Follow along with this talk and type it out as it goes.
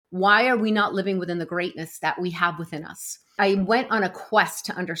Why are we not living within the greatness that we have within us? I went on a quest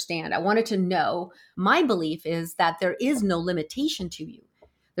to understand. I wanted to know. My belief is that there is no limitation to you.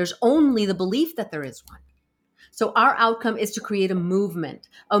 There's only the belief that there is one. So our outcome is to create a movement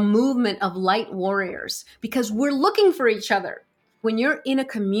of light warriors, because we're looking for each other. When you're in a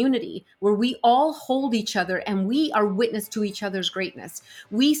community where we all hold each other and we are witness to each other's greatness,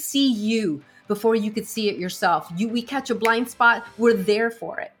 we see you before you could see it yourself. We catch a blind spot, we're there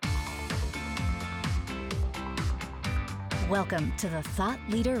for it. Welcome to the Thought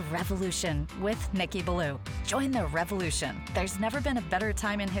Leader Revolution with Nikki Ballou. Join the revolution. There's never been a better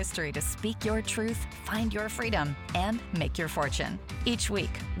time in history to speak your truth, find your freedom, and make your fortune. Each week,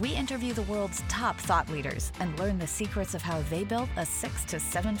 we interview the world's top thought leaders and learn the secrets of how they built a 6 to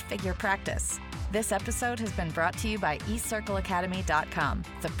 7 figure practice. This episode has been brought to you by eCircleacademy.com,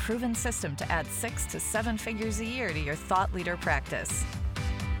 the proven system to add 6 to 7 figures a year to your thought leader practice.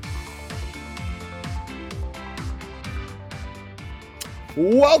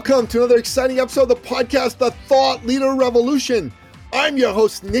 Welcome to another exciting episode of the podcast, The Thought Leader Revolution. I'm your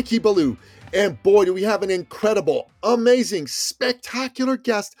host, Nikki Ballou, and boy, do we have an incredible, amazing, spectacular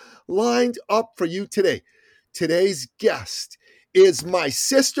guest lined up for you today. Today's guest is my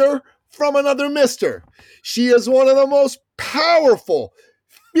sister from another mister. She is one of the most powerful,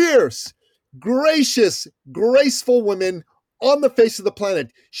 fierce, gracious, graceful women on the face of the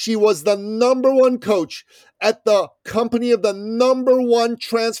planet. She was the number one coach at the company of the number one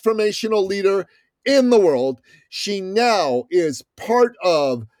transformational leader in the world. She now is part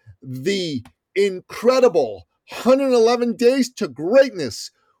of the incredible 111 Days to Greatness,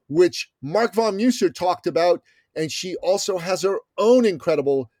 which Mark von Musser talked about. And she also has her own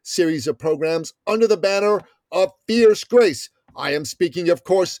incredible series of programs under the banner of Fierce Grace. I am speaking, of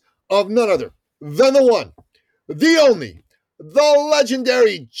course, of none other than the one, the only, the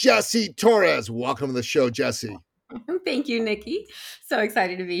legendary Jessie Torres. Welcome to the show, Jessie. Thank you, Nikki. So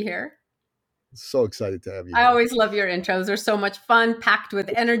excited to be here. So excited to have you. I always love your intros. They're so much fun, packed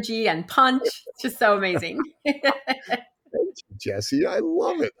with energy and punch. It's just so amazing. Thank you, Jessie. I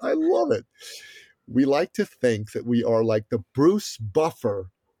love it. I love it. We like to think that we are like the Bruce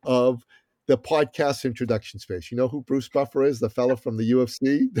Buffer of the podcast introduction space. You know who Bruce Buffer is? The fella from the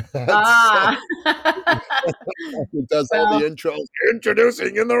UFC? Who does all the intros.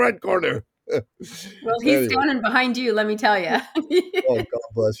 Introducing in the red corner. Well, he's standing behind you, let me tell you. Oh, God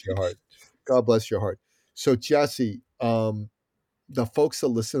bless your heart. God bless your heart. So, Jessie, the folks that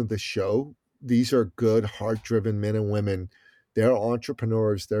listen to the show, these are good, heart-driven men and women. They're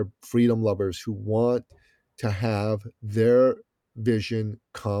entrepreneurs. They're freedom lovers who want to have their vision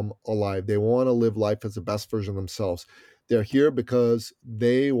come alive. They want to live life as the best version of themselves. They're here because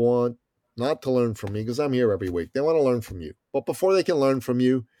they want not to learn from me, because I'm here every week. They want to learn from you. But before they can learn from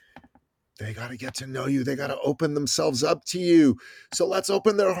you, they got to get to know you. They got to open themselves up to you. So let's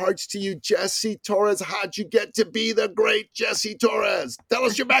open their hearts to you. Jessie Torres, how'd you get to be the great Jessie Torres? Tell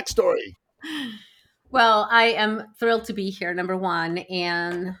us your backstory. Well, I am thrilled to be here, number one.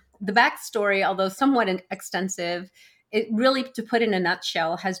 And the backstory, although somewhat extensive, it really, to put in a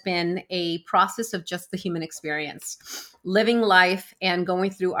nutshell, has been a process of just the human experience, living life and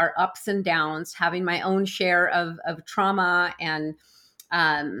going through our ups and downs, having my own share of trauma and,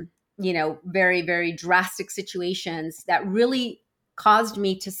 very, very drastic situations that really caused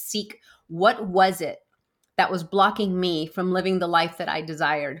me to seek what was it that was blocking me from living the life that I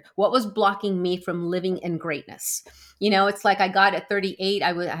desired? What was blocking me from living in greatness? It's like I got at 38,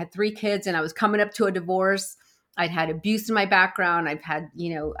 I had 3 kids and I was coming up to a divorce. I'd had abuse in my background. I've had,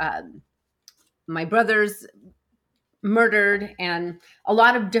 my brothers murdered and a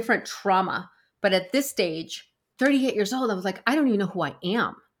lot of different trauma. But at this stage, 38 years old, I was like, I don't even know who I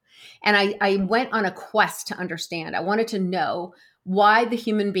am. And I went on a quest to understand. I wanted to know why the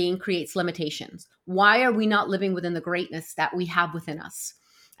human being creates limitations. Why are we not living within the greatness that we have within us?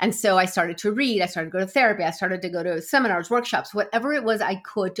 And so I started to read. I started to go to therapy. I started to go to seminars, workshops, whatever it was I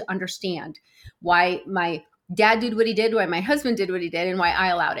could to understand why my dad did what he did, why my husband did what he did, and why I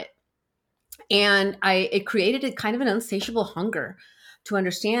allowed it. And it created a kind of an insatiable hunger to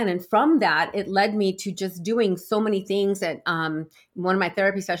understand. And from that, it led me to just doing so many things that one of my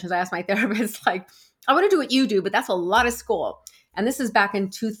therapy sessions, I asked my therapist, like, I want to do what you do, but that's a lot of school. And this is back in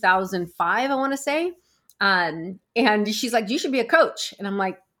 2005, I want to say. And she's like, you should be a coach. And I'm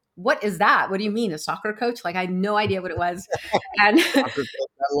like, what is that? What do you mean, a soccer coach? Like, I had no idea what it was. And,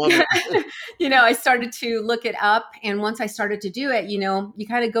 I started to look it up. And once I started to do it, you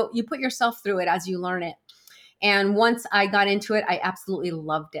kind of you put yourself through it as you learn it. And once I got into it, I absolutely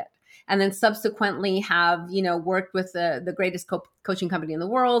loved it. and then subsequently have, worked with the greatest coaching company in the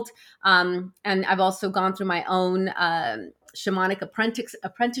world. And I've also gone through my own shamanic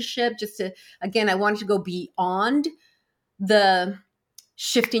apprenticeship, just to, again, I wanted to go beyond the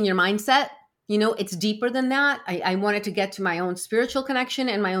shifting your mindset. It's deeper than that. I wanted to get to my own spiritual connection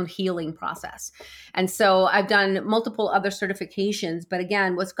and my own healing process. And so I've done multiple other certifications. But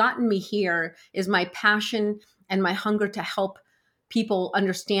again, what's gotten me here is my passion and my hunger to help people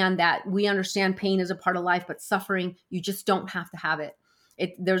understand that we understand pain is a part of life, but suffering, you just don't have to have it.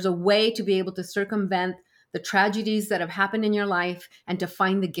 There's a way to be able to circumvent the tragedies that have happened in your life and to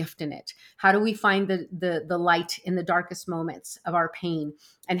find the gift in it. How do we find the light in the darkest moments of our pain?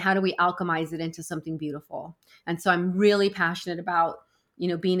 And how do we alchemize it into something beautiful? And so I'm really passionate about,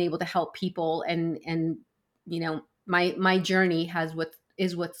 being able to help people, and my journey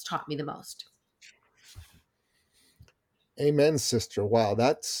is what's taught me the most. Amen, sister. Wow,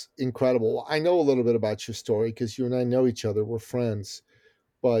 that's incredible. I know a little bit about your story because you and I know each other. We're friends.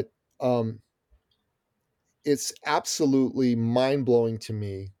 But it's absolutely mind-blowing to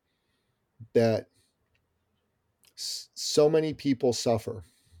me that so many people suffer.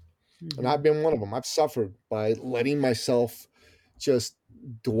 Mm-hmm. And I've been one of them. I've suffered by letting myself just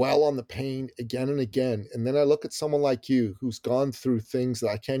dwell on the pain again and again. And then I look at someone like you who's gone through things that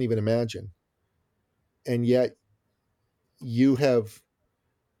I can't even imagine. And yet you have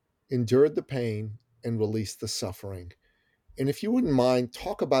endured the pain and released the suffering. And if you wouldn't mind,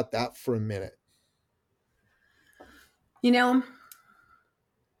 talk about that for a minute. I'm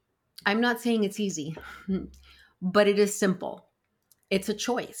not saying it's easy, but it is simple. It's a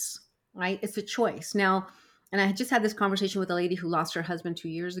choice, right? It's a choice. Now, and I just had this conversation with a lady who lost her husband 2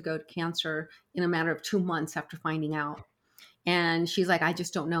 years ago to cancer in a matter of 2 months after finding out. And she's like, I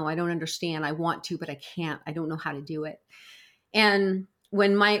just don't know. I don't understand. I want to, but I can't. I don't know how to do it. And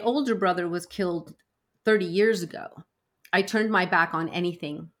when my older brother was killed 30 years ago, I turned my back on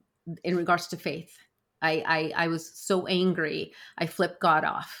anything in regards to faith. I was so angry. I flipped God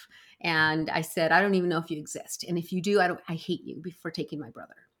off. And I said, I don't even know if you exist. And if you do, I hate you for taking my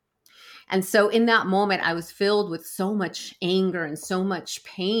brother. And so in that moment, I was filled with so much anger and so much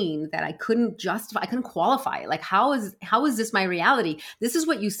pain that I couldn't justify, I couldn't qualify it. Like, how is this my reality? This is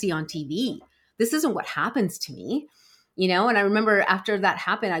what you see on TV. This isn't what happens to me. And I remember after that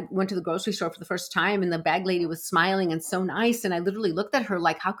happened, I went to the grocery store for the first time and the bag lady was smiling and so nice. And I literally looked at her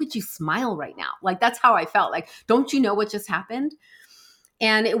like, how could you smile right now? Like, that's how I felt. Like, don't you know what just happened?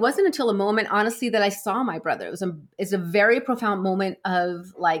 And it wasn't until a moment, honestly, that I saw my brother. It's a very profound moment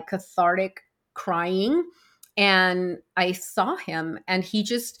of like cathartic crying. And I saw him and he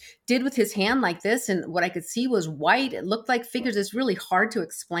just did with his hand like this. And what I could see was white. It looked like figures. It's really hard to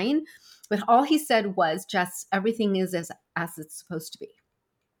explain. But all he said was, Jess, everything is as it's supposed to be.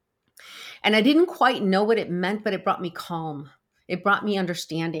 And I didn't quite know what it meant, but it brought me calm. It brought me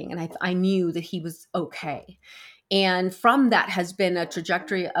understanding. And I knew that he was okay. And from that has been a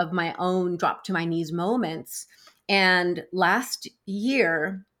trajectory of my own drop to my knees moments. And last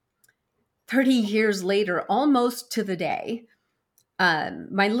year, 30 years later, almost to the day,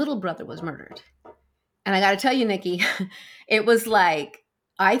 my little brother was murdered. And I got to tell you, Nikki, it was like,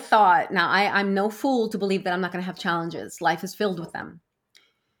 I thought, now I'm no fool to believe that I'm not going to have challenges. Life is filled with them.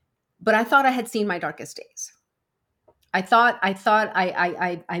 But I thought I had seen my darkest days. I thought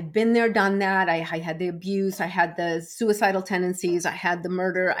I've been there, done that. I had the abuse. I had the suicidal tendencies. I had the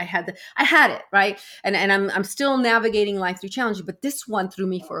murder. I had it, right? And I'm still navigating life through challenges, but this one threw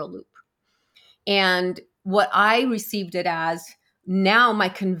me for a loop. And what I received it as, now my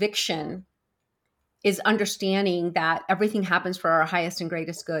conviction is understanding that everything happens for our highest and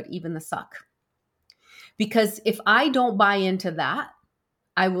greatest good, even the suck. Because if I don't buy into that,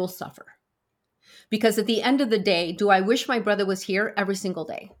 I will suffer. Because at the end of the day, do I wish my brother was here every single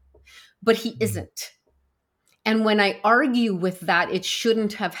day? But he isn't. And when I argue with that, it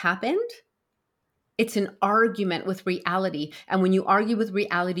shouldn't have happened. It's an argument with reality. And when you argue with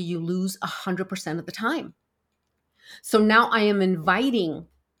reality, you lose 100% of the time. So now I am inviting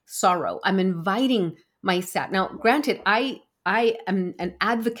sorrow. I'm inviting my sad. Now, granted, I am an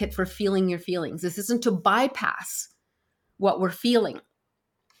advocate for feeling your feelings. This isn't to bypass what we're feeling.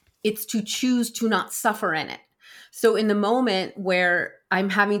 It's to choose to not suffer in it. So in the moment where I'm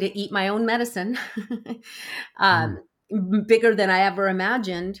having to eat my own medicine, bigger than I ever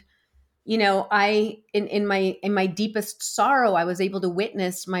imagined, I in my deepest sorrow, I was able to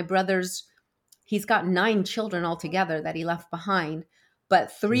witness my brother's. He's got 9 children altogether that he left behind,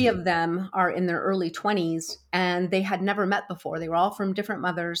 but 3 of them are in their early 20s and they had never met before. They were all from different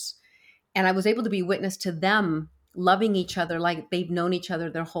mothers. And I was able to be witness to them loving each other like they've known each other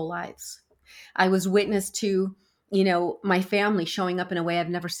their whole lives. I was witness to, my family showing up in a way I've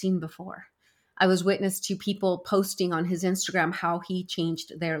never seen before. I was witness to people posting on his Instagram how he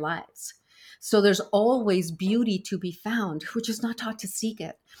changed their lives. So there's always beauty to be found. We're just not taught to seek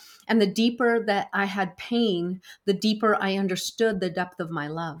it. And the deeper that I had pain, the deeper I understood the depth of my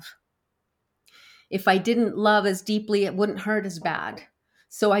love. If I didn't love as deeply, it wouldn't hurt as bad.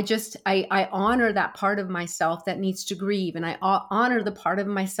 So I honor that part of myself that needs to grieve. And I honor the part of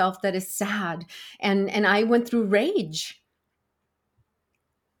myself that is sad. And I went through rage.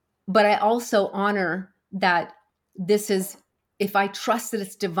 But I also honor that if I trust that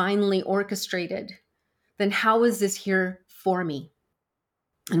it's divinely orchestrated, then how is this here for me?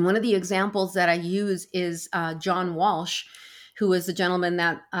 And one of the examples that I use is John Walsh, who was the gentleman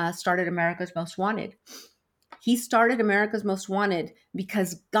that started America's Most Wanted. He started America's Most Wanted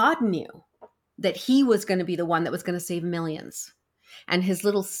because God knew that he was going to be the one that was going to save millions. And his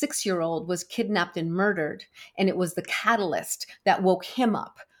little 6-year-old was kidnapped and murdered. And it was the catalyst that woke him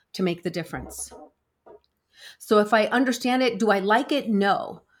up to make the difference. So if I understand it, do I like it?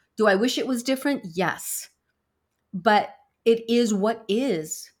 No. Do I wish it was different? Yes. But it is what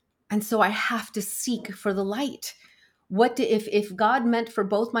is. And so I have to seek for the light. If God meant for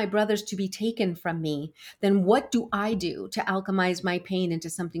both my brothers to be taken from me, then what do I do to alchemize my pain into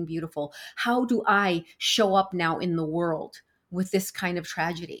something beautiful? How do I show up now in the world with this kind of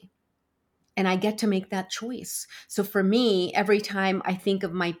tragedy? And I get to make that choice. So for me, every time I think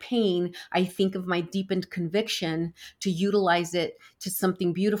of my pain, I think of my deepened conviction to utilize it to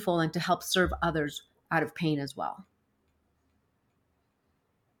something beautiful and to help serve others out of pain as well.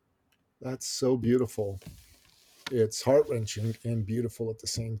 That's so beautiful. It's heart-wrenching and beautiful at the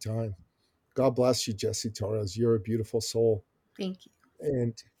same time. God bless you, Jessie Torres. You're a beautiful soul. Thank you.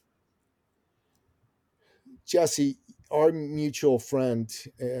 And Jessie, our mutual friend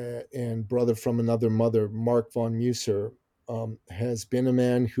and brother from another mother, Mark von Musser, has been a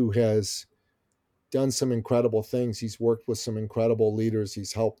man who has done some incredible things. He's worked with some incredible leaders.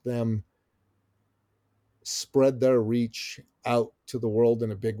 He's helped them spread their reach out to the world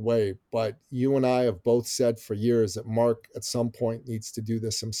in a big way. But you and I have both said for years that Mark at some point needs to do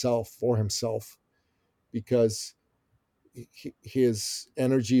this himself, for himself, because his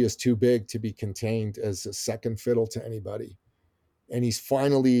energy is too big to be contained as a second fiddle to anybody. And he's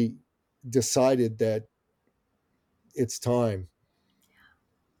finally decided that it's time.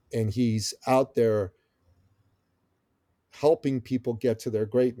 And he's out there helping people get to their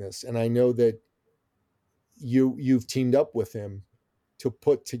greatness. And I know that you've teamed up with him to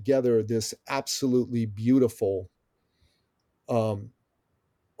put together this absolutely beautiful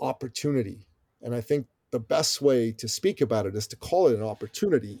opportunity. And I think the best way to speak about it is to call it an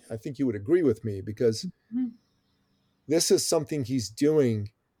opportunity. I think you would agree with me, because this is something he's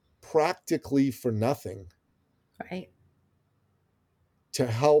doing practically for nothing. Right. To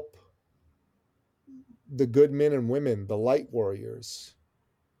help the good men and women, the light warriors,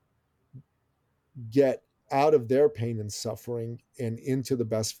 get out of their pain and suffering and into the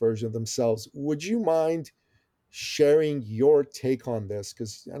best version of themselves. Would you mind sharing your take on this?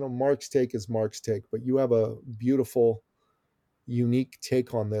 Because I know Mark's take is Mark's take, but you have a beautiful, unique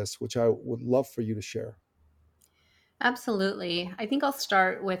take on this, which I would love for you to share. Absolutely. I think I'll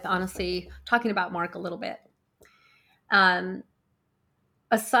start with honestly talking about Mark a little bit.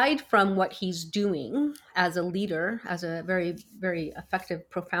 Aside from what he's doing as a leader, as a very, very effective,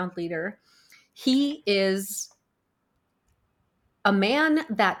 profound leader, he is a man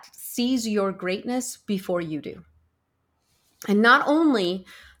that sees your greatness before you do. And not only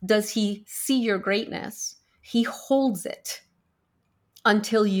does he see your greatness, he holds it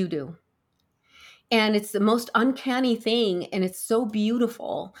until you do. And it's the most uncanny thing, and it's so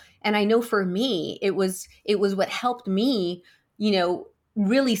beautiful. And I know for me, it was what helped me,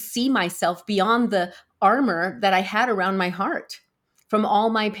 really see myself beyond the armor that I had around my heart from all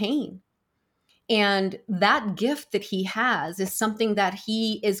my pain. And that gift that he has is something that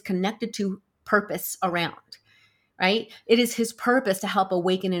he is connected to purpose around, right? It is his purpose to help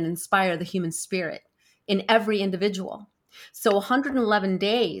awaken and inspire the human spirit in every individual. So 111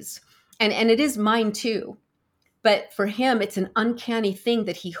 days, and it is mine too, but for him, it's an uncanny thing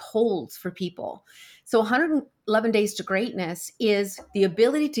that he holds for people. So 111 Days to Greatness is the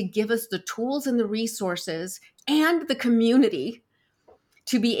ability to give us the tools and the resources and the community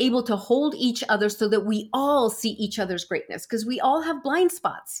to be able to hold each other so that we all see each other's greatness, because we all have blind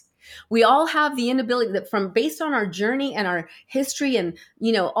spots. We all have the inability that based on our journey and our history and,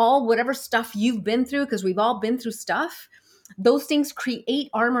 all whatever stuff you've been through, because we've all been through stuff, those things create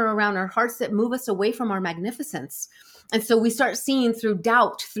armor around our hearts that move us away from our magnificence. And so we start seeing through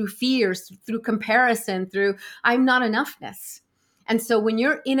doubt, through fears, through comparison, through I'm not enoughness. And so when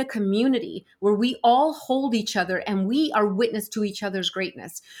you're in a community where we all hold each other and we are witness to each other's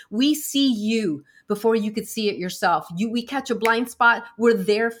greatness, we see you before you could see it yourself. We catch a blind spot, we're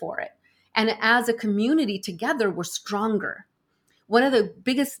there for it. And as a community together, we're stronger. One of the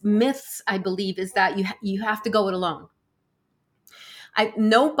biggest myths, I believe, is that you have to go it alone.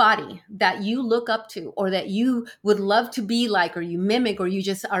 Nobody that you look up to or that you would love to be like, or you mimic, or you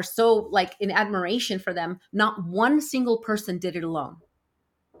just are so like in admiration for them, not one single person did it alone.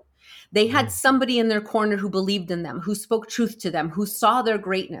 They had somebody in their corner who believed in them, who spoke truth to them, who saw their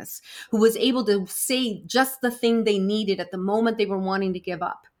greatness, who was able to say just the thing they needed at the moment they were wanting to give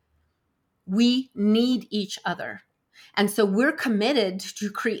up. We need each other. And so we're committed to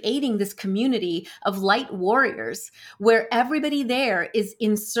creating this community of light warriors where everybody there is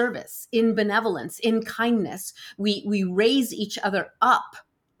in service, in benevolence, in kindness. We raise each other up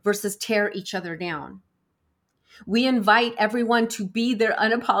versus tear each other down. We invite everyone to be their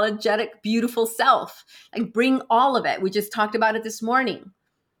unapologetic, beautiful self and bring all of it. We just talked about it this morning.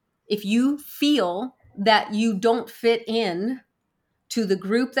 If you feel that you don't fit in to the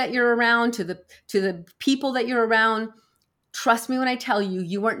group that you're around, to the people that you're around, trust me when I tell you,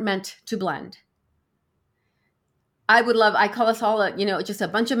 you weren't meant to blend. I call us all just a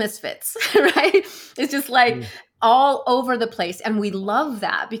bunch of misfits, right? It's just like all over the place. And we love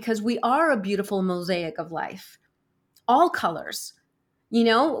that because we are a beautiful mosaic of life, all colors.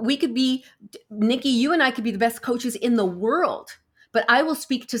 We could be, Nikki, you and I could be the best coaches in the world, but I will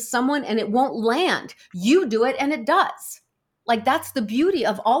speak to someone and it won't land. You do it and it does. Like that's the beauty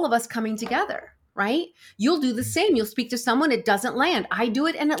of all of us coming together, right? You'll do the same. You'll speak to someone, it doesn't land. I do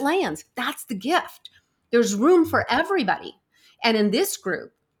it and it lands. That's the gift. There's room for everybody. And in this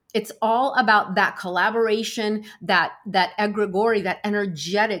group, it's all about that collaboration, that egregore, that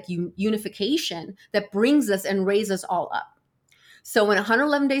energetic unification that brings us and raises us all up. So in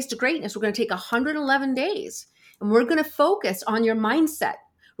 111 Days to Greatness, we're going to take 111 days and we're going to focus on your mindset.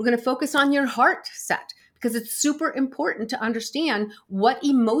 We're going to focus on your heart set because it's super important to understand what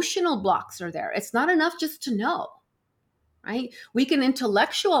emotional blocks are there. It's not enough just to know, right? We can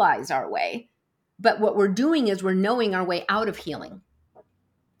intellectualize our way, but what we're doing is we're knowing our way out of healing.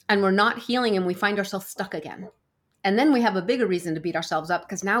 And we're not healing and we find ourselves stuck again. And then we have a bigger reason to beat ourselves up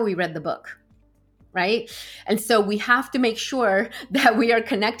because now we read the book, right? And so we have to make sure that we are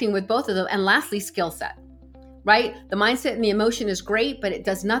connecting with both of them. And lastly, skill set, right? The mindset and the emotion is great, but it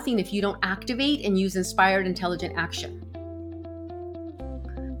does nothing if you don't activate and use inspired, intelligent action.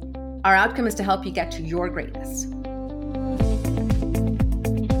 Our outcome is to help you get to your greatness.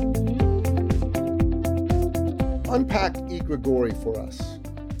 Unpack egregore for us.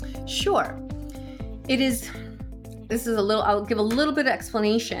 Sure. I'll give a little bit of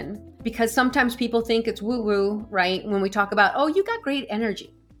explanation because sometimes people think it's woo-woo, right? When we talk about, oh, you got great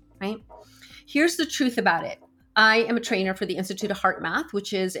energy, right? Here's the truth about it. I am a trainer for the Institute of Heart Math,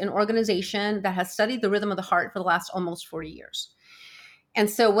 which is an organization that has studied the rhythm of the heart for the last almost 40 years. And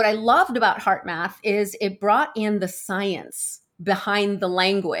so what I loved about Heart Math is it brought in the science behind the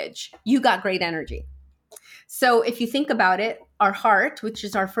language. You got great energy. So if you think about it, our heart, which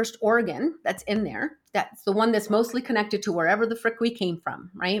is our first organ that's in there, that's the one that's mostly connected to wherever the frick we came from,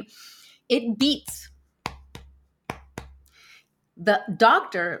 right? It beats. The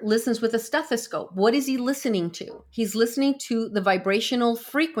doctor listens with a stethoscope. What is he listening to? He's listening to the vibrational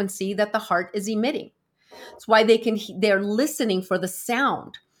frequency that the heart is emitting. That's why they're listening for the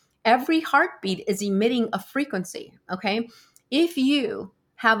sound. Every heartbeat is emitting a frequency, okay? If you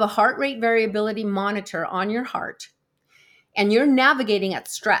have a heart rate variability monitor on your heart, and you're navigating at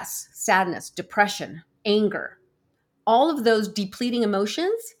stress, sadness, depression, anger, all of those depleting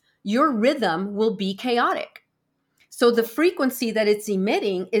emotions, your rhythm will be chaotic. So the frequency that it's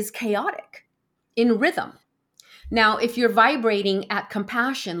emitting is chaotic in rhythm. Now, if you're vibrating at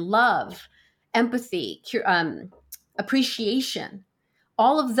compassion, love, empathy, appreciation,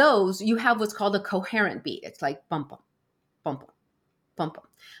 all of those, you have what's called a coherent beat. It's like bump, bump, bump, bump. Bump.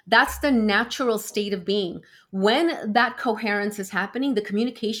 That's the natural state of being. When that coherence is happening, the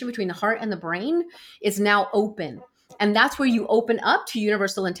communication between the heart and the brain is now open. And that's where you open up to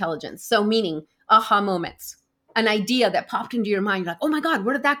universal intelligence. So meaning aha moments, an idea that popped into your mind, like, oh my God,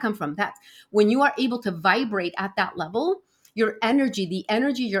 where did that come from? That's when you are able to vibrate at that level, your energy, the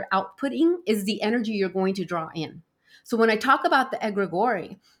energy you're outputting is the energy you're going to draw in. So when I talk about the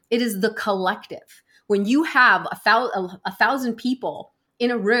egregore, it is the collective. When you have a thousand people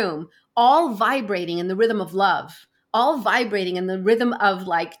in a room, all vibrating in the rhythm of love, all vibrating in the rhythm of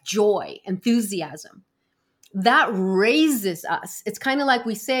like joy, enthusiasm. That raises us. It's kind of like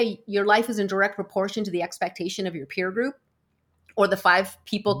we say your life is in direct proportion to the expectation of your peer group or the 5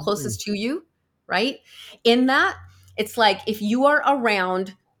 people closest to you, right? In that, it's like if you are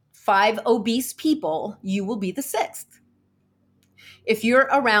around 5 obese people, you will be the 6th. If you're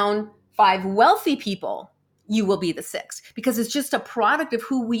around 5 wealthy people, you will be the 6th, because it's just a product of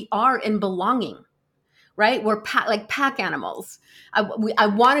who we are in belonging, right? We're like pack animals. I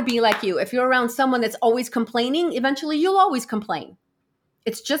want to be like you. If you're around someone that's always complaining, eventually you'll always complain.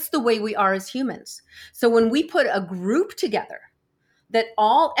 It's just the way we are as humans. So when we put a group together that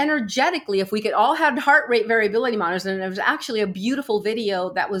all energetically, if we could all have heart rate variability monitors, and there was actually a beautiful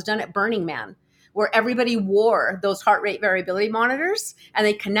video that was done at Burning Man where everybody wore those heart rate variability monitors and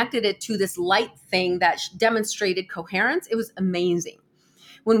they connected it to this light thing that demonstrated coherence. It was amazing.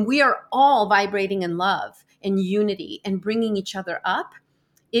 When we are all vibrating in love and unity and bringing each other up,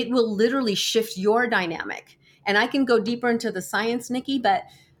 it will literally shift your dynamic. And I can go deeper into the science, Nikki, but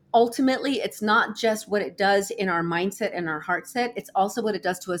ultimately it's not just what it does in our mindset and our heart set, it's also what it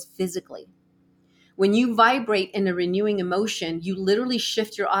does to us physically. When you vibrate in a renewing emotion, you literally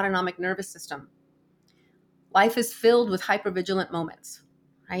shift your autonomic nervous system. Life is filled with hypervigilant moments,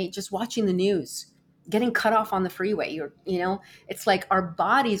 right? Just watching the news, getting cut off on the freeway, it's like our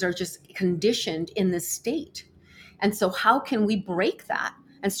bodies are just conditioned in this state. And so how can we break that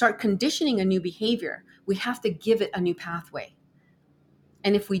and start conditioning a new behavior? We have to give it a new pathway.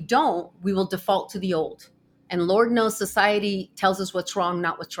 And if we don't, we will default to the old. And Lord knows society tells us what's wrong,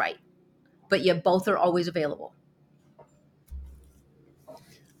 not what's right. But yet both are always available.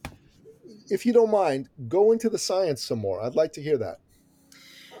 If you don't mind, go into the science some more. I'd like to hear that.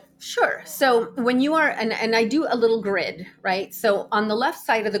 Sure. So when you are, and I do a little grid, right? So on the left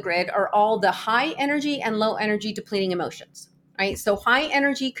side of the grid are all the high energy and low energy depleting emotions, right? So high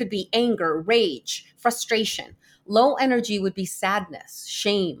energy could be anger, rage, frustration. Low energy would be sadness,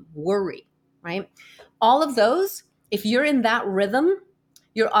 shame, worry, right? All of those, if you're in that rhythm,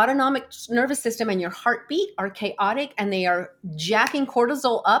 your autonomic nervous system and your heartbeat are chaotic and they are jacking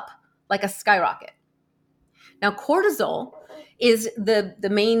cortisol up like a skyrocket. Now, cortisol is the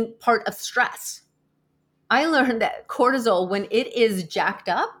main part of stress. I learned that cortisol, when it is jacked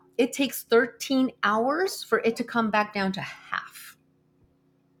up, it takes 13 hours for it to come back down to half.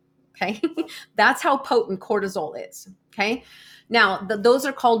 Okay. That's how potent cortisol is. Okay. Now, those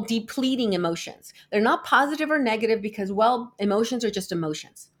are called depleting emotions. They're not positive or negative because, well, emotions are just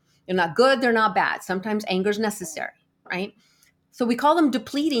emotions. They're not good. They're not bad. Sometimes anger is necessary, right? So we call them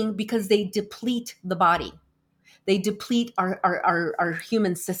depleting because they deplete the body. They deplete our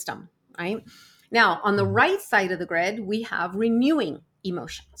human system, right? Now, on the right side of the grid, we have renewing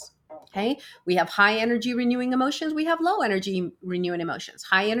emotions. Okay. We have high energy renewing emotions. We have low energy renewing emotions.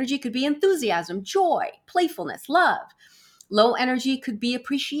 High energy could be enthusiasm, joy, playfulness, love. Low energy could be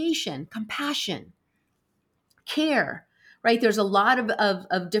appreciation, compassion, care, right? There's a lot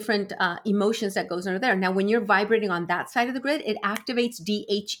of different emotions that goes under there. Now, when you're vibrating on that side of the grid, it activates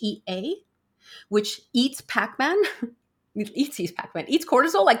DHEA, which eats Pac-Man. Eats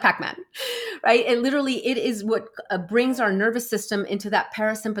cortisol like Pac-Man, right? It is what brings our nervous system into that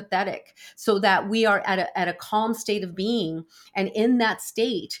parasympathetic so that we are at a calm state of being. And in that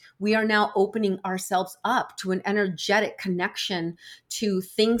state, we are now opening ourselves up to an energetic connection to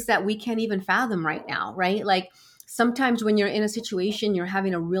things that we can't even fathom right now, right? Like sometimes when you're in a situation, you're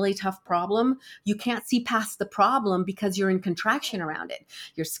having a really tough problem, you can't see past the problem because you're in contraction around it.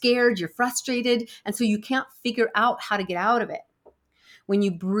 You're scared, you're frustrated, and so you can't figure out how to get out of it. When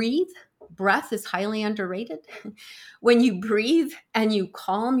you breathe, breath is highly underrated. When you breathe and you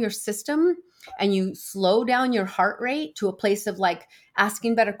calm your system and you slow down your heart rate to a place of like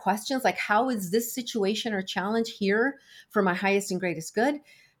asking better questions, like how is this situation or challenge here for my highest and greatest good?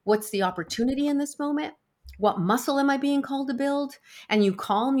 What's the opportunity in this moment? What muscle am I being called to build? And you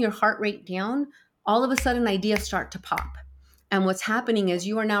calm your heart rate down, all of a sudden ideas start to pop. And what's happening is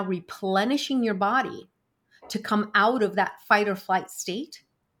you are now replenishing your body to come out of that fight or flight state.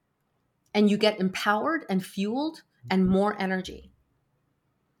 And you get empowered and fueled and more energy.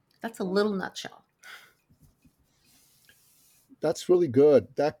 That's a little nutshell. That's really good.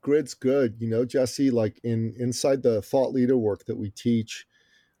 That grid's good. You know, Jessie, like inside the thought leader work that we teach,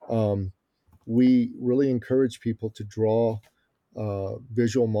 we really encourage people to draw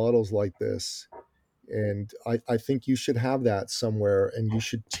visual models like this. And I think you should have that somewhere and you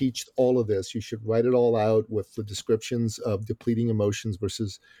should teach all of this. You should write it all out with the descriptions of depleting emotions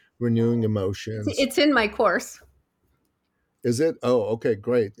versus renewing emotions. It's in my course. Is it? Oh, okay,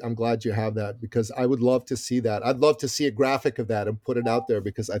 great. I'm glad you have that because I would love to see that. I'd love to see a graphic of that and put it out there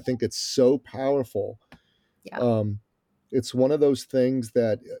because I think it's so powerful. Yeah. Um, it's one of those things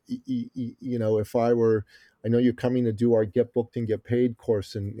that, if I know you're coming to do our Get Booked and Get Paid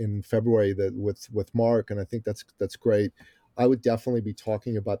course in February that with Mark, and I think that's great. I would definitely be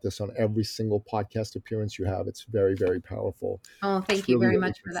talking about this on every single podcast appearance you have. It's very, very powerful. Oh, It's thank you really, very really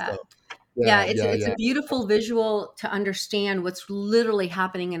much good for that. stuff. Yeah, Yeah, yeah, it's a yeah. beautiful visual to understand what's literally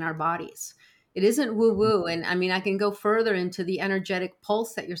happening in our bodies. It isn't woo woo. And I mean, I can go further into the energetic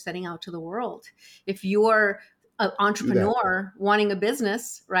pulse that you're setting out to the world. If you're an Do that. entrepreneur wanting a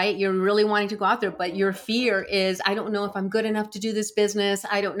business, right? You're really wanting to go out there, but your fear is, I don't know if I'm good enough to do this business.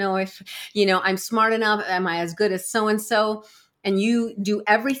 I don't know if, I'm smart enough. Am I as good as so and so? And you do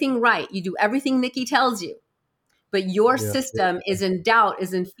everything right. You do everything Nikki tells you, but your Yeah, yeah. system is in doubt,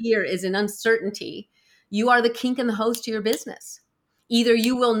 is in fear, is in uncertainty. You are the kink in the hose to your business. Either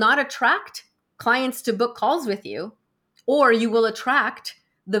you will not attract clients to book calls with you, or you will attract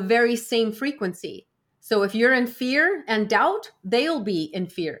the very same frequency. So if you're in fear and doubt, they'll be in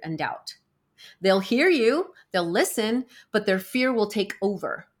fear and doubt. They'll hear you, they'll listen, but their fear will take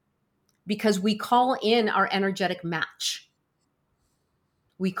over because we call in our energetic match.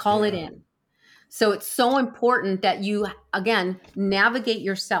 We call it Yeah. in. So it's so important that you, again, navigate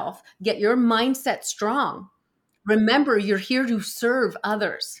yourself, get your mindset strong. Remember, you're here to serve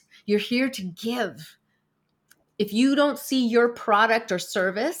others, you're here to give. If you don't see your product or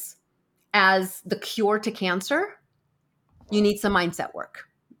service as the cure to cancer, you need some mindset work,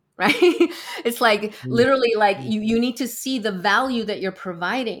 right? It's like Mm, literally like mm. you need to see the value that you're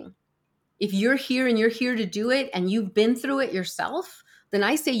providing. If you're here and you're here to do it and you've been through it yourself, then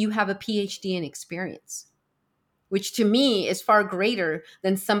I say you have a PhD in experience, which to me is far greater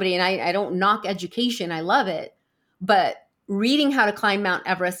than somebody. And I don't knock education, I love it. But reading how to climb Mount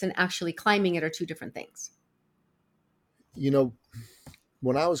Everest and actually climbing it are two different things. You know,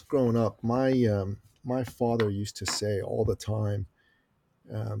 when I was growing up, my father used to say all the time,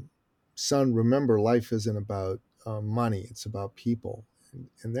 um, "Son, remember, life isn't about money; it's about people."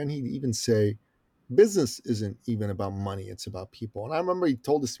 And then he'd even say, "Business isn't even about money; it's about people." And I remember he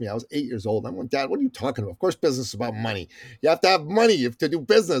told this to me. I was 8 years old. I'm like, "Dad, what are you talking about? Of course, business is about money. You have to have money to do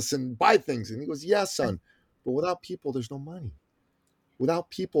business and buy things." And he goes, "Yes, son, but without people, there's no money.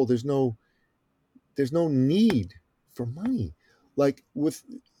 Without people, there's no need for money. Like with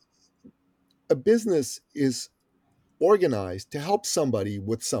a business is organized to help somebody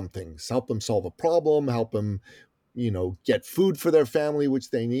with some things, help them solve a problem, help them, get food for their family,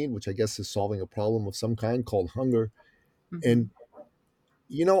 which they need, which I guess is solving a problem of some kind called hunger. Mm-hmm. And,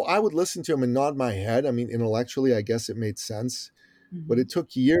 I would listen to him and nod my head. I mean, intellectually, I guess it made sense, but Mm-hmm. it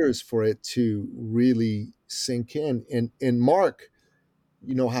took years for it to really sink in. And Mark,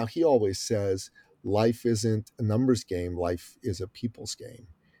 how he always says, life isn't a numbers game, life is a people's game.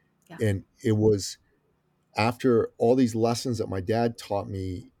 Yeah. And it was after all these lessons that my dad taught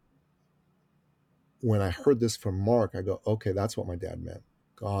me, when I heard this from Mark, I go, okay, that's what my dad meant.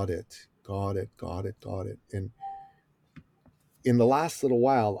 Got it, got it, got it, got it. And in the last little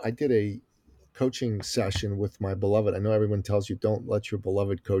while, I did a coaching session with my beloved. I know everyone tells you don't let your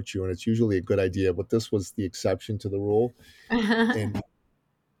beloved coach you, and it's usually a good idea, but this was the exception to the rule. And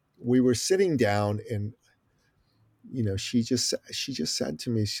we were sitting down, and she just said to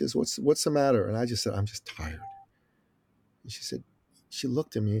me, she says, "What's the matter?" And I just said, "I'm just tired." And she said, she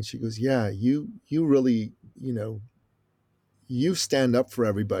looked at me and she goes, "Yeah, you really, you stand up for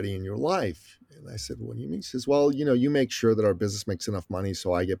everybody in your life." And I said, "What do you mean?" She says, "Well, you make sure that our business makes enough money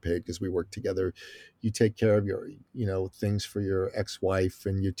so I get paid because we work together. You take care of your, things for your ex-wife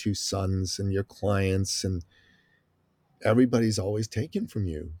and your two sons and your clients, and everybody's always taken from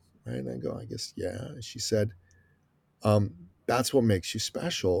you." Right? And I go, "I guess, yeah." She said, "That's what makes you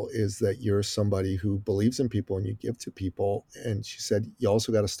special is that you're somebody who believes in people and you give to people." And she said, "You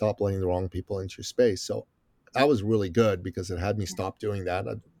also got to stop letting the wrong people into your space." So that was really good because it had me stop doing that.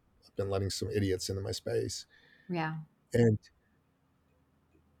 I've been letting some idiots into my space. Yeah. And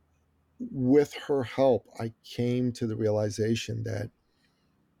with her help, I came to the realization that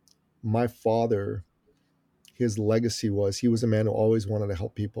my father, his legacy was he was a man who always wanted to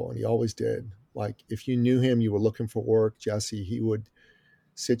help people, and he always did. Like if you knew him, you were looking for work, Jesse, he would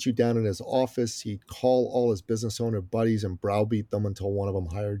sit you down in his office. He'd call all his business owner buddies and browbeat them until one of them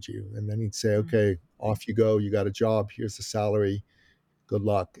hired you. And then he'd say, "Okay, off you go. You got a job. Here's the salary. Good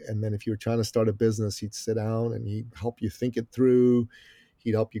luck." And then if you were trying to start a business, he'd sit down and he'd help you think it through.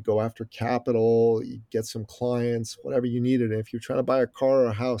 He'd help you go after capital, you get some clients, whatever you needed. And if you're trying to buy a car or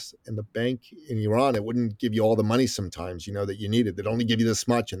a house, and the bank in Iran, it wouldn't give you all the money sometimes, that you needed. They'd only give you this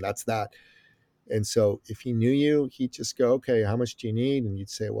much, and that's that. And so if he knew you, he'd just go, okay, how much do you need? And you'd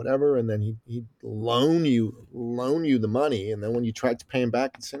say whatever. And then he'd loan you the money. And then when you tried to pay him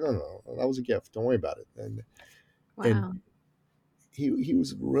back, he'd say, no, that was a gift. Don't worry about it. And Wow. he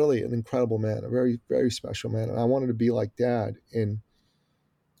was really an incredible man, a very, very special man. And I wanted to be like Dad. And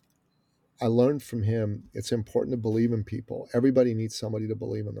I learned from him, it's important to believe in people. Everybody needs somebody to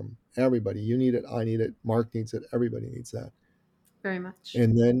believe in them. Everybody. You need it. I need it. Mark needs it. Everybody needs that. Very much.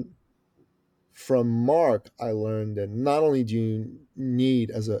 And then from Mark, I learned that not only do you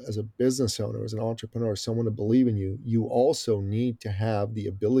need, as a business owner, as an entrepreneur, someone to believe in you, you also need to have the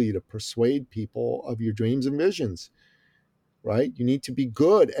ability to persuade people of your dreams and visions, right? You need to be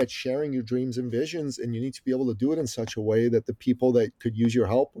good at sharing your dreams and visions, and you need to be able to do it in such a way that the people that could use your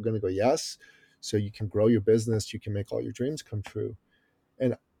help are going to go, yes, so you can grow your business, you can make all your dreams come true.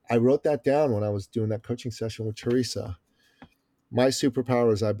 And I wrote that down when I was doing that coaching session with Teresa. My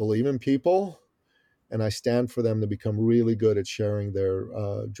superpower is I believe in people, and I stand for them to become really good at sharing their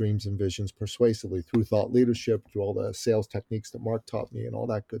dreams and visions persuasively through thought leadership, through all the sales techniques that Mark taught me and all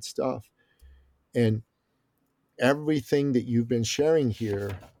that good stuff. And everything that you've been sharing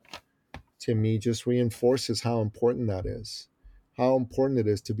here to me just reinforces how important that is, how important it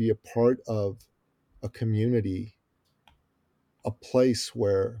is to be a part of a community, a place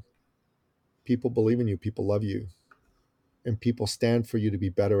where people believe in you, people love you, and people stand for you to be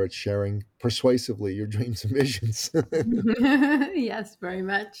better at sharing persuasively your dreams and visions. Yes, very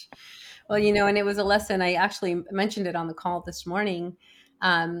much. Well, and it was a lesson. I actually mentioned it on the call this morning.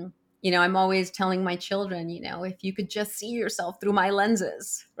 I'm always telling my children, if you could just see yourself through my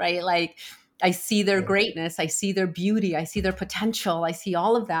lenses, right? Like I see their greatness, I see their beauty, I see their potential, I see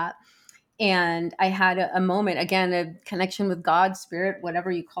all of that. And I had a moment, again, a connection with God, spirit,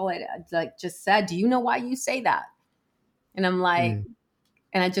 whatever you call it, like just said, do you know why you say that? And I'm like,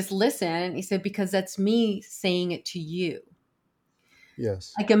 and I just listened. And he said, because that's me saying it to you.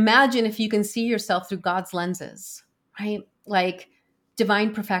 Yes. Like imagine if you can see yourself through God's lenses, right? Like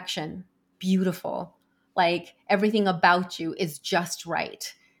divine perfection, beautiful. Like everything about you is just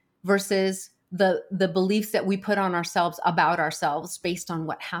right versus the beliefs that we put on ourselves about ourselves based on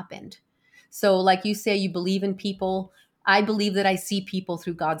what happened. So like you say, you believe in people. I believe that I see people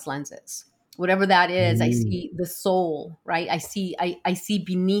through God's lenses. Whatever that is, I see the soul, right? I see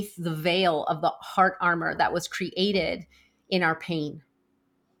beneath the veil of the heart armor that was created in our pain.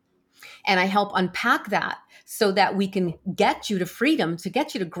 And I help unpack that so that we can get you to freedom, to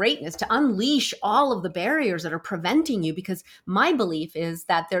get you to greatness, to unleash all of the barriers that are preventing you. Because my belief is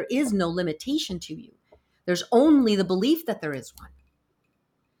that there is no limitation to you. There's only the belief that there is one.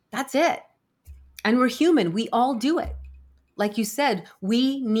 That's it. And we're human. We all do it. Like you said,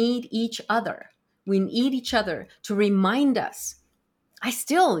 we need each other. We need each other to remind us. I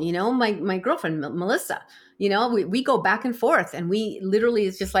still, my girlfriend, Melissa, we go back and forth and we literally,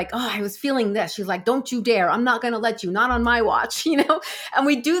 it's just like, oh, I was feeling this. She's like, don't you dare. I'm not going to let you, not on my watch, and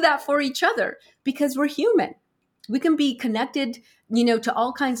we do that for each other because we're human. We can be connected, to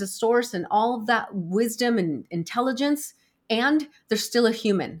all kinds of source and all of that wisdom and intelligence. And there's still a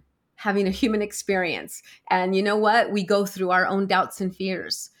human having a human experience. And you know what? We go through our own doubts and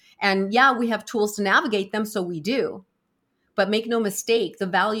fears. And yeah, we have tools to navigate them. So we do. But make no mistake, the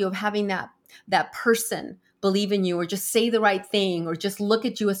value of having that person believe in you or just say the right thing or just look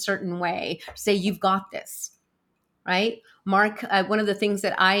at you a certain way, say you've got this, right? Mark, one of the things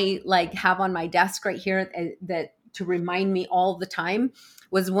that I have on my desk right here that to remind me all the time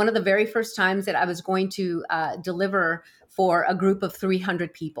was one of the very first times that I was going to deliver for a group of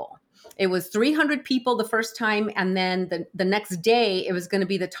 300 people. It was 300 people the first time. And then the next day, it was going to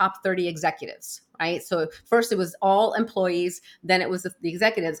be the top 30 executives, right? So first it was all employees, then it was the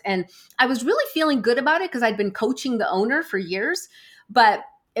executives. And I was really feeling good about it because I'd been coaching the owner for years. But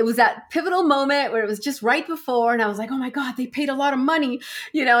it was that pivotal moment where it was just right before. And I was like, oh my God, they paid a lot of money,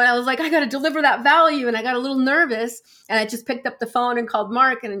 and I was like, I got to deliver that value. And I got a little nervous. And I just picked up the phone and called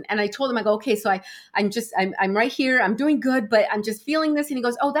Mark. And I told him, I go, okay, so I'm right here. I'm doing good, but I'm just feeling this. And he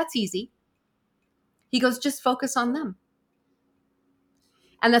goes, oh, that's easy. He goes, just focus on them.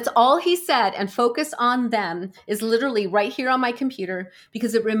 And that's all he said. And focus on them is literally right here on my computer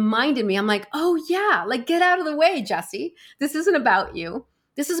because it reminded me, I'm like, oh yeah, get out of the way, Jessie. This isn't about you.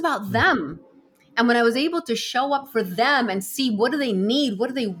 This is about them. And when I was able to show up for them and see what do they need, what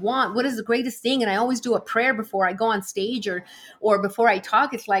do they want, what is the greatest thing, and I always do a prayer before I go on stage or before I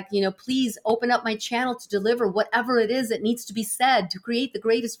talk. It's like, please open up my channel to deliver whatever it is that needs to be said to create the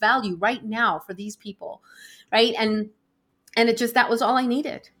greatest value right now for these people, right? And that was all I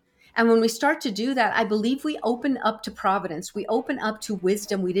needed. And when we start to do that, I believe we open up to providence. We open up to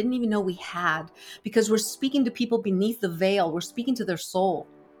wisdom we didn't even know we had, because we're speaking to people beneath the veil. We're speaking to their soul.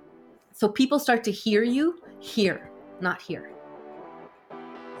 So people start to hear you here, not here.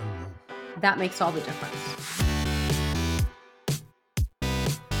 That makes all the difference.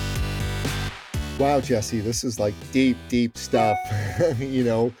 Wow, Jessie, this is like deep, deep stuff. We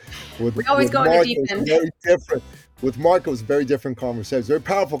always go in the deep end. Very different. With Mark, it was a very different conversation. Very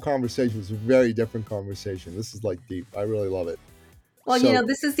powerful conversation. It was a very different conversation. This is like deep. I really love it. Well,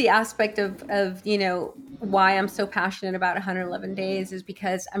 this is the aspect of why I'm so passionate about 111 days is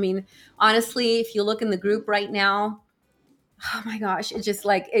because, honestly, if you look in the group right now, oh my gosh, it's just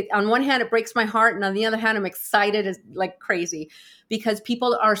like, on one hand, it breaks my heart. And on the other hand, I'm excited as like crazy because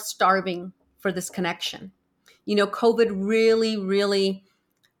people are starving for this connection. COVID really, really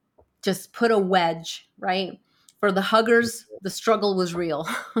just put a wedge, right? For the huggers, the struggle was real,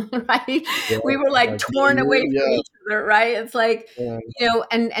 right? Yeah, we were like torn away from each other, right? It's like,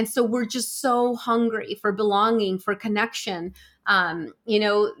 and so we're just so hungry for belonging, for connection.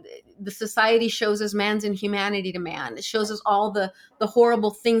 The society shows us man's inhumanity to man. It shows us all the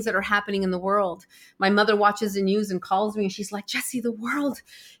horrible things that are happening in the world. My mother watches the news and calls me and she's like, Jessie, the world,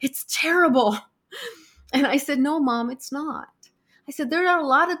 it's terrible. And I said, no, Mom, it's not. I said, there are a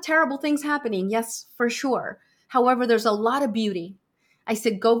lot of terrible things happening. Yes, for sure. However, there's a lot of beauty. I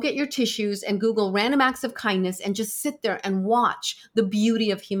said, go get your tissues and Google random acts of kindness and just sit there and watch the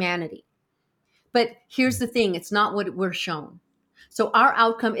beauty of humanity. But here's the thing. It's not what we're shown. So our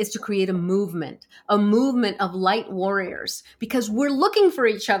outcome is to create a movement of light warriors, because we're looking for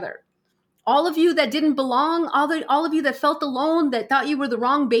each other. All of you that didn't belong, all of you that felt alone, that thought you were the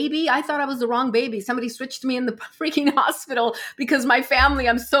wrong baby. I thought I was the wrong baby. Somebody switched me in the freaking hospital because my family,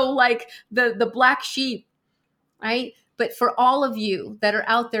 I'm so like the black sheep. Right? But for all of you that are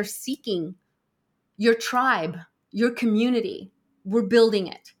out there seeking your tribe, your community, we're building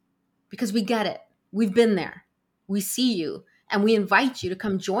it because we get it. We've been there. We see you and we invite you to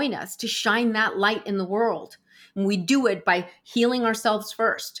come join us to shine that light in the world. And we do it by healing ourselves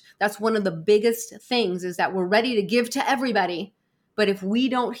first. That's one of the biggest things, is that we're ready to give to everybody. But if we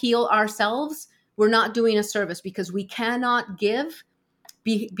don't heal ourselves, we're not doing a service, because we cannot give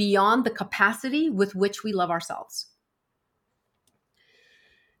beyond the capacity with which we love ourselves.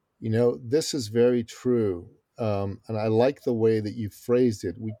 This is very true. And I like the way that you phrased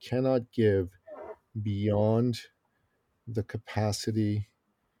it. We cannot give beyond the capacity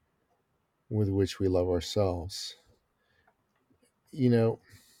with which we love ourselves. In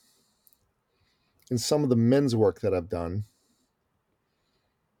some of the men's work that I've done,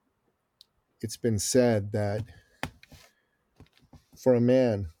 it's been said that for a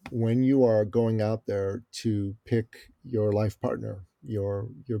man, when you are going out there to pick your life partner, your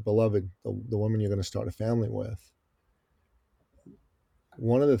beloved, the woman you're going to start a family with,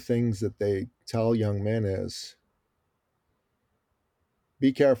 one of the things that they tell young men is,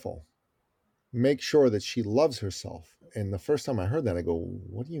 be careful. Make sure that she loves herself. And the first time I heard that, I go,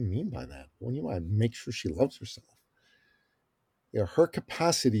 what do you mean by that? What do you mean by make sure she loves herself? Her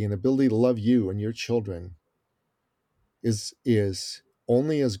capacity and ability to love you and your children is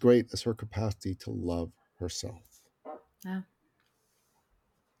only as great as her capacity to love herself. Yeah.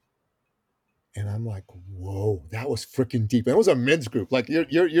 And I'm like, whoa, that was freaking deep. And it was a men's group. Like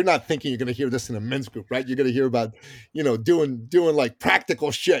you're not thinking you're going to hear this in a men's group, right? You're going to hear about, doing like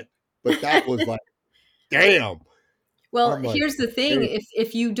practical shit. But that was like, damn. Well, here's the thing.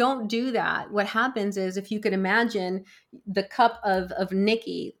 If you don't do that, what happens is, if you could imagine the cup of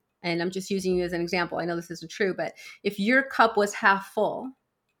Nikki, and I'm just using you as an example, I know this isn't true, but if your cup was half full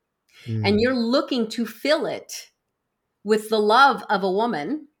and you're looking to fill it with the love of a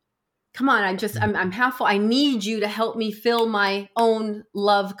woman, come on, I'm half full. I need you to help me fill my own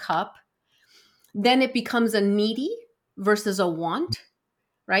love cup. Then it becomes a needy versus a want.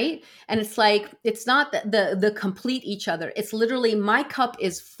 Right? And it's like, it's not the complete each other. It's literally, my cup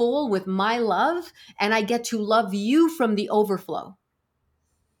is full with my love and I get to love you from the overflow.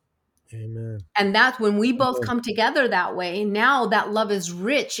 Amen. And that's when we both come together that way. Now that love is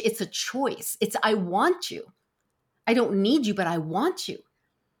rich. It's a choice. It's, I want you. I don't need you, but I want you.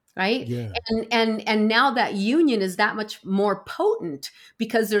 right? Yeah. And now that union is that much more potent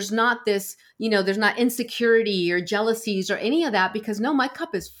because there's not this, there's not insecurity or jealousies or any of that, because no, my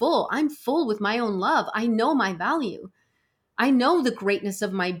cup is full. I'm full with my own love. I know my value. I know the greatness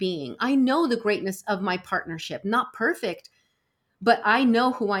of my being. I know the greatness of my partnership. Not perfect, but I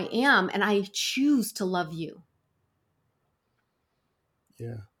know who I am, and I choose to love you.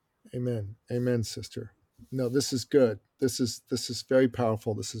 Yeah. Amen. Amen, sister. No, this is good. This is very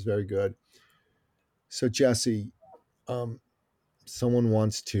powerful. This is very good. So, Jessie, um, someone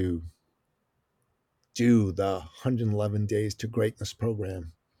wants to do the 111 Days to Greatness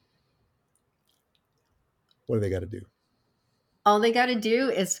program. What do they got to do? All they got to do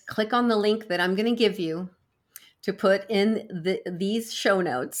is click on the link that I'm going to give you to put in these show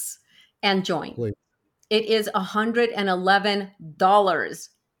notes and join. Please. It is $111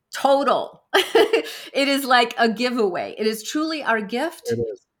 total. It is like a giveaway. It is truly our gift, It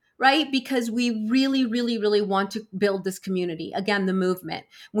is. right? Because we really, really, really want to build this community. Again, the movement.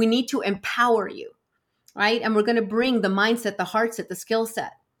 We need to empower you, right? And we're going to bring the mindset, the heart set, the skill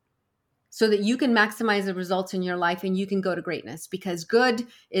set, so that you can maximize the results in your life and you can go to greatness, because good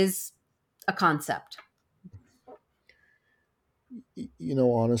is a concept.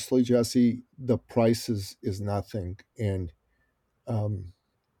 Honestly, Jessie, the price is nothing. And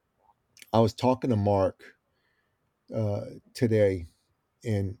I was talking to Mark today,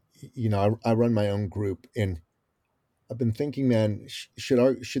 and I run my own group, and I've been thinking, man,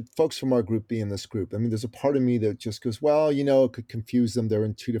 should folks from our group be in this group? I mean, there's a part of me that just goes, well, it could confuse them. They're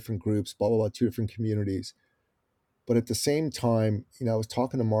in two different groups, blah blah blah, two different communities. But at the same time, I was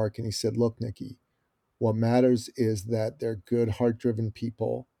talking to Mark, and he said, look, Nikki, what matters is that they're good, heart-driven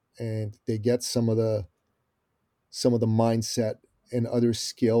people, and they get some of the mindset and other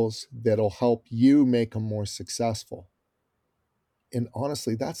skills that'll help you make them more successful. And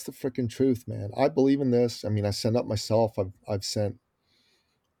honestly, that's the freaking truth, man. I believe in this. I mean, I send up myself. I've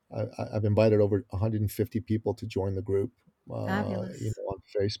invited over 150 people to join the group, Fabulous. on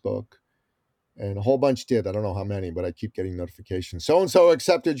Facebook, and a whole bunch did. I don't know how many, but I keep getting notifications. So and so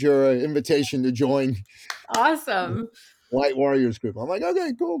accepted your invitation to join Awesome. Light Warriors group. I'm like,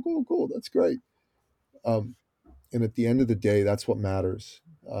 okay, cool. That's great. And at the end of the day, that's what matters,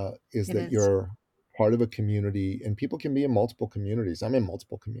 is It that is. you're part of a community, and people can be in multiple communities. I'm in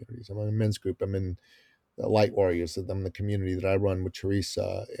multiple communities. I'm in a men's group. I'm in the Light Warriors. I'm in the community that I run with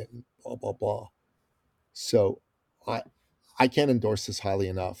Teresa and blah, blah, blah. So I can't endorse this highly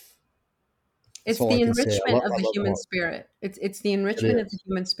enough. That's It's all I the can say. enrichment of I the love human Mark. spirit. It's the It enrichment of the is.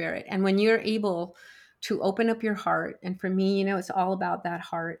 human spirit. And when you're able to open up your heart, and for me, it's all about that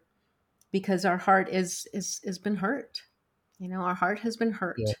heart, because our heart is been hurt. Our heart has been Yeah.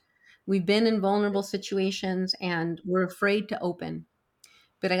 hurt. We've been in vulnerable situations and we're afraid to open.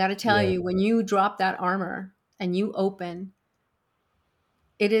 But I got to tell Yeah. you, when you drop that armor and you open,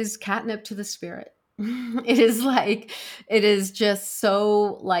 it is catnip to the spirit. It is just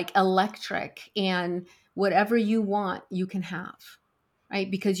so like electric, and whatever you want, you can have, right?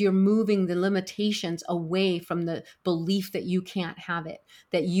 Because you're moving the limitations away from the belief that you can't have it,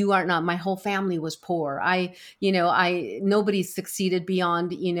 that you are not, my whole family was poor. Nobody's succeeded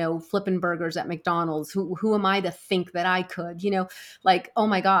beyond, flipping burgers at McDonald's. Who am I to think that I could, oh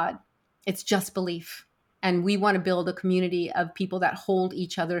my God, it's just belief. And we want to build a community of people that hold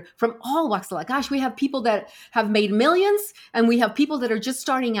each other from all walks of life. Gosh, we have people that have made millions, and we have people that are just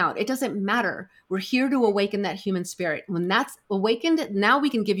starting out. It doesn't matter. We're here to awaken that human spirit. When that's awakened, now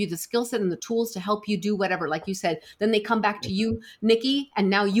we can give you the skill set and the tools to help you do whatever. Like you said, then they come back to you, Nikki, and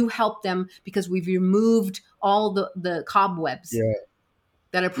now you help them because we've removed all the cobwebs Yeah.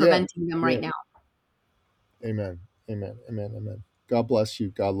 that are Yeah. preventing them Yeah. right now. Amen. Amen. Amen. Amen. God bless you.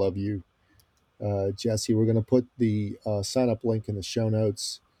 God love you. Jessie, we're going to put the sign up link in the show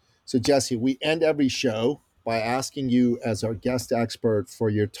notes. So, Jessie, we end every show by asking you, as our guest expert, for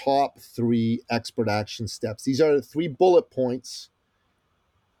your top 3 expert action steps. These are 3 bullet points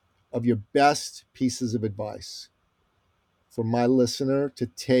of your best pieces of advice for my listener to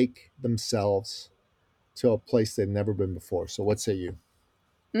take themselves to a place they've never been before. So, what say you?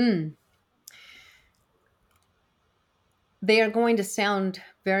 Mm. They are going to sound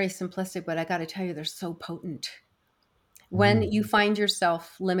very simplistic, but I got to tell you, they're so potent. When Mm. you find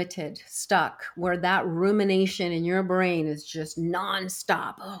yourself limited, stuck, where that rumination in your brain is just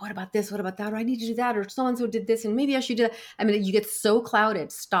nonstop. Oh, what about this? What about that? Or I need to do that. Or so and so did this, and maybe I should do that. I mean, you get so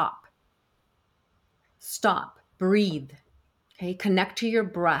clouded. Stop, breathe. Okay, connect to your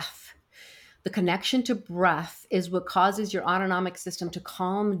breath. The connection to breath is what causes your autonomic system to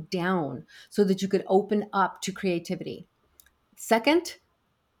calm down so that you could open up to creativity. Second,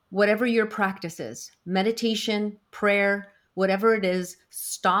 whatever your practice is, meditation, prayer, whatever it is,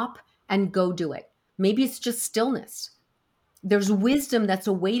 stop and go do it. Maybe it's just stillness. There's wisdom that's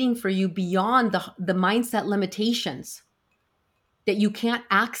awaiting for you beyond the mindset limitations that you can't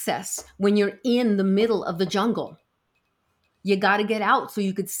access when you're in the middle of the jungle. You got to get out so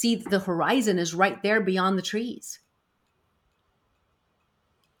you could see the horizon is right there beyond the trees.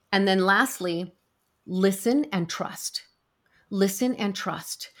 And then lastly, listen and trust. Listen and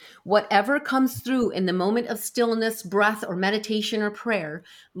trust. Whatever comes through in the moment of stillness, breath, or meditation or prayer,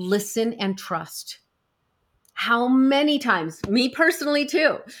 listen and trust. How many times, me personally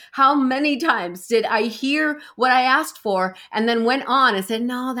too, how many times did I hear what I asked for and then went on and said,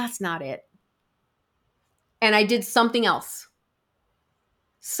 no, that's not it. And I did something else.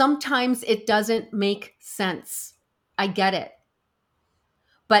 Sometimes it doesn't make sense. I get it.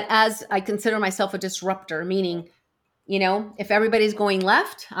 But as I consider myself a disruptor, meaning, if everybody's going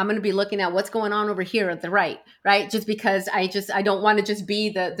left, I'm going to be looking at what's going on over here at the right? Just because I don't want to just be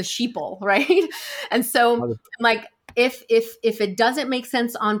the sheeple, right? And so I'm like, if it doesn't make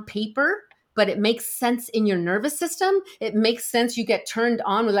sense on paper, but it makes sense in your nervous system, it makes sense, you get turned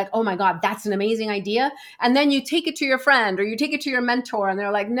on with like, oh my God, that's an amazing idea. And then you take it to your friend or you take it to your mentor and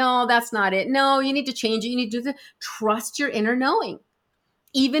they're like, no, that's not it. No, you need to change it. You need to do this. Trust your inner knowing,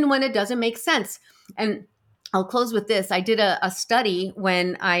 even when it doesn't make sense. And I'll close with this. I did a study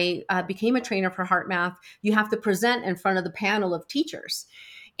when I became a trainer for Heart Math. You have to present in front of the panel of teachers.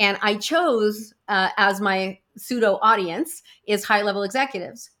 And I chose as my pseudo audience is high-level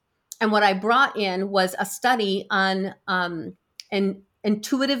executives. And what I brought in was a study on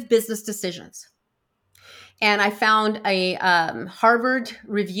intuitive business decisions. And I found a Harvard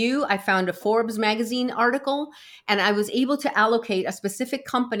review. I found a Forbes magazine article, and I was able to allocate a specific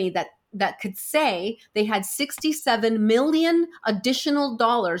company that could say they had $67 million additional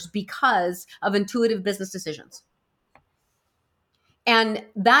dollars because of intuitive business decisions. And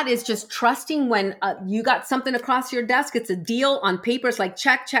that is just trusting when you got something across your desk. It's a deal on paper. It's like,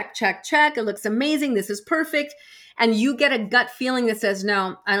 check, check, check, check. It looks amazing. This is perfect. And you get a gut feeling that says,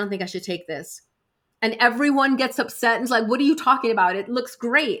 no, I don't think I should take this. And everyone gets upset and is like, what are you talking about? It looks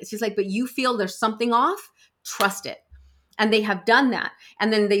great. It's just like, but you feel there's something off. Trust it. And they have done that.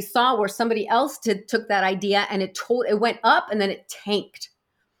 And then they saw where somebody else took that idea and it went up and then it tanked.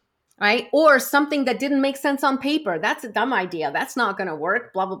 Right? Or something that didn't make sense on paper. That's a dumb idea. That's not going to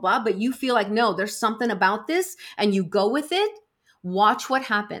work, blah, blah, blah. But you feel like, no, there's something about this and you go with it. Watch what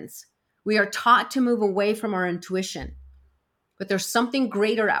happens. We are taught to move away from our intuition, but there's something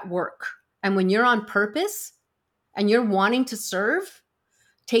greater at work. And when you're on purpose and you're wanting to serve,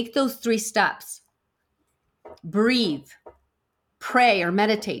 take those 3 steps. Breathe, pray or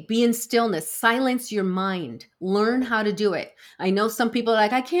meditate, be in stillness, silence your mind, learn how to do it. I know some people are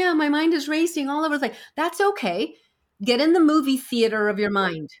like, I can't, my mind is racing all over. It's like, that's okay. Get in the movie theater of your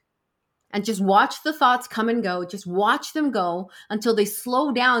mind and just watch the thoughts come and go. Just watch them go until they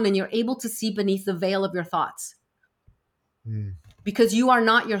slow down and you're able to see beneath the veil of your thoughts. Because you are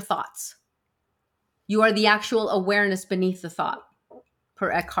not your thoughts. You are the actual awareness beneath the thought, per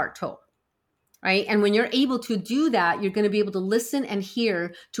Eckhart Tolle. Right? And when you're able to do that, you're going to be able to listen and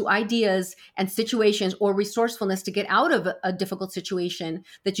hear to ideas and situations or resourcefulness to get out of a difficult situation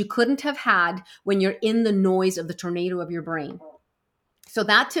that you couldn't have had when you're in the noise of the tornado of your brain. So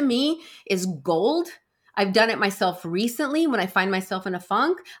that to me is gold. I've done it myself recently when I find myself in a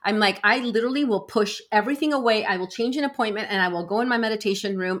funk. I'm like, I literally will push everything away. I will change an appointment and I will go in my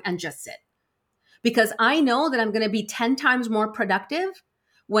meditation room and just sit. Because I know that I'm going to be 10 times more productive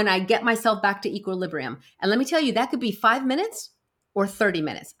when I get myself back to equilibrium. And let me tell you, that could be 5 minutes or 30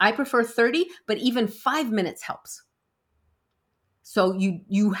 minutes. I prefer 30, but even 5 minutes helps. So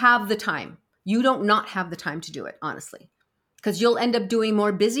you have the time. You don't not have the time to do it, honestly, because you'll end up doing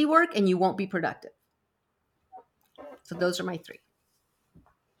more busy work and you won't be productive. So those are my 3.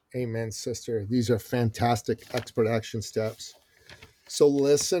 Amen, sister. These are fantastic expert action steps. So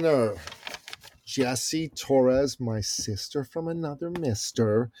listener, Jessie Torres, my sister from another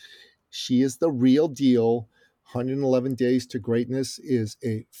mister, she is the real deal. 111 Days to Greatness is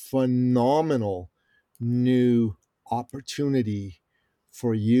a phenomenal new opportunity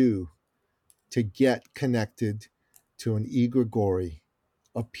for you to get connected to an egregore,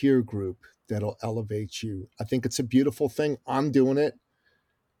 a peer group that'll elevate you. I think it's a beautiful thing. I'm doing it.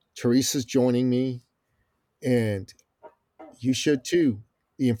 Teresa's joining me, and you should too.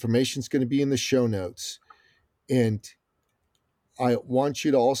 The information's going to be in the show notes. And I want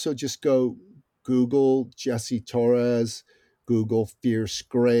you to also just go Google Jessie Torres, Google Fierce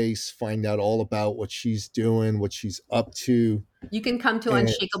Grace, find out all about what she's doing, what she's up to. You can come to And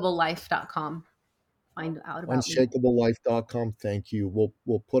unshakablelife.com. Find out about me. unshakablelife.com. Thank you.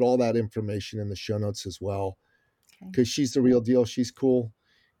 We'll put all that information in the show notes as well, Okay. because she's the real deal. She's cool.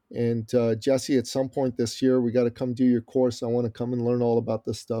 And Jessie, at some point this year, we got to come do your course. I want to come and learn all about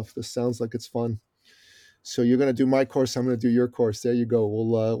this stuff. This sounds like it's fun. So you're going to do my course. I'm going to do your course. There you go.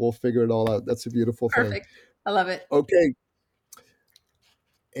 We'll figure it all out. That's a beautiful thing. Perfect. I love it. Okay.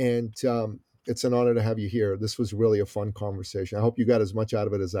 And it's an honor to have you here. This was really a fun conversation. I hope you got as much out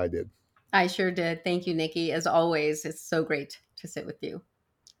of it as I did. I sure did. Thank you, Nikki. As always, it's so great to sit with you.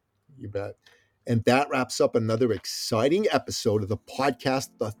 You bet. And that wraps up another exciting episode of the podcast,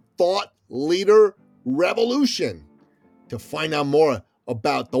 The Thought Leader Revolution. To find out more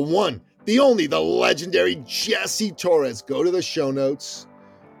about the one, the only, the legendary Jessie Torres, go to the show notes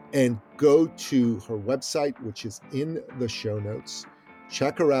and go to her website, which is in the show notes.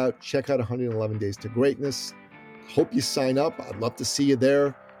 Check her out. Check out 111 Days to Greatness. Hope you sign up. I'd love to see you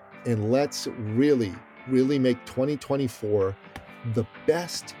there. And let's really, really make 2024 the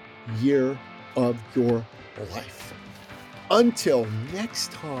best year of your life. Until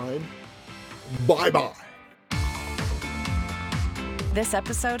next time, bye-bye. This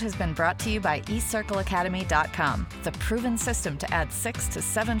episode has been brought to you by eCircleAcademy.com, the proven system to add 6 to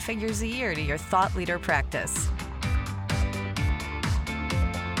 7 figures a year to your thought leader practice.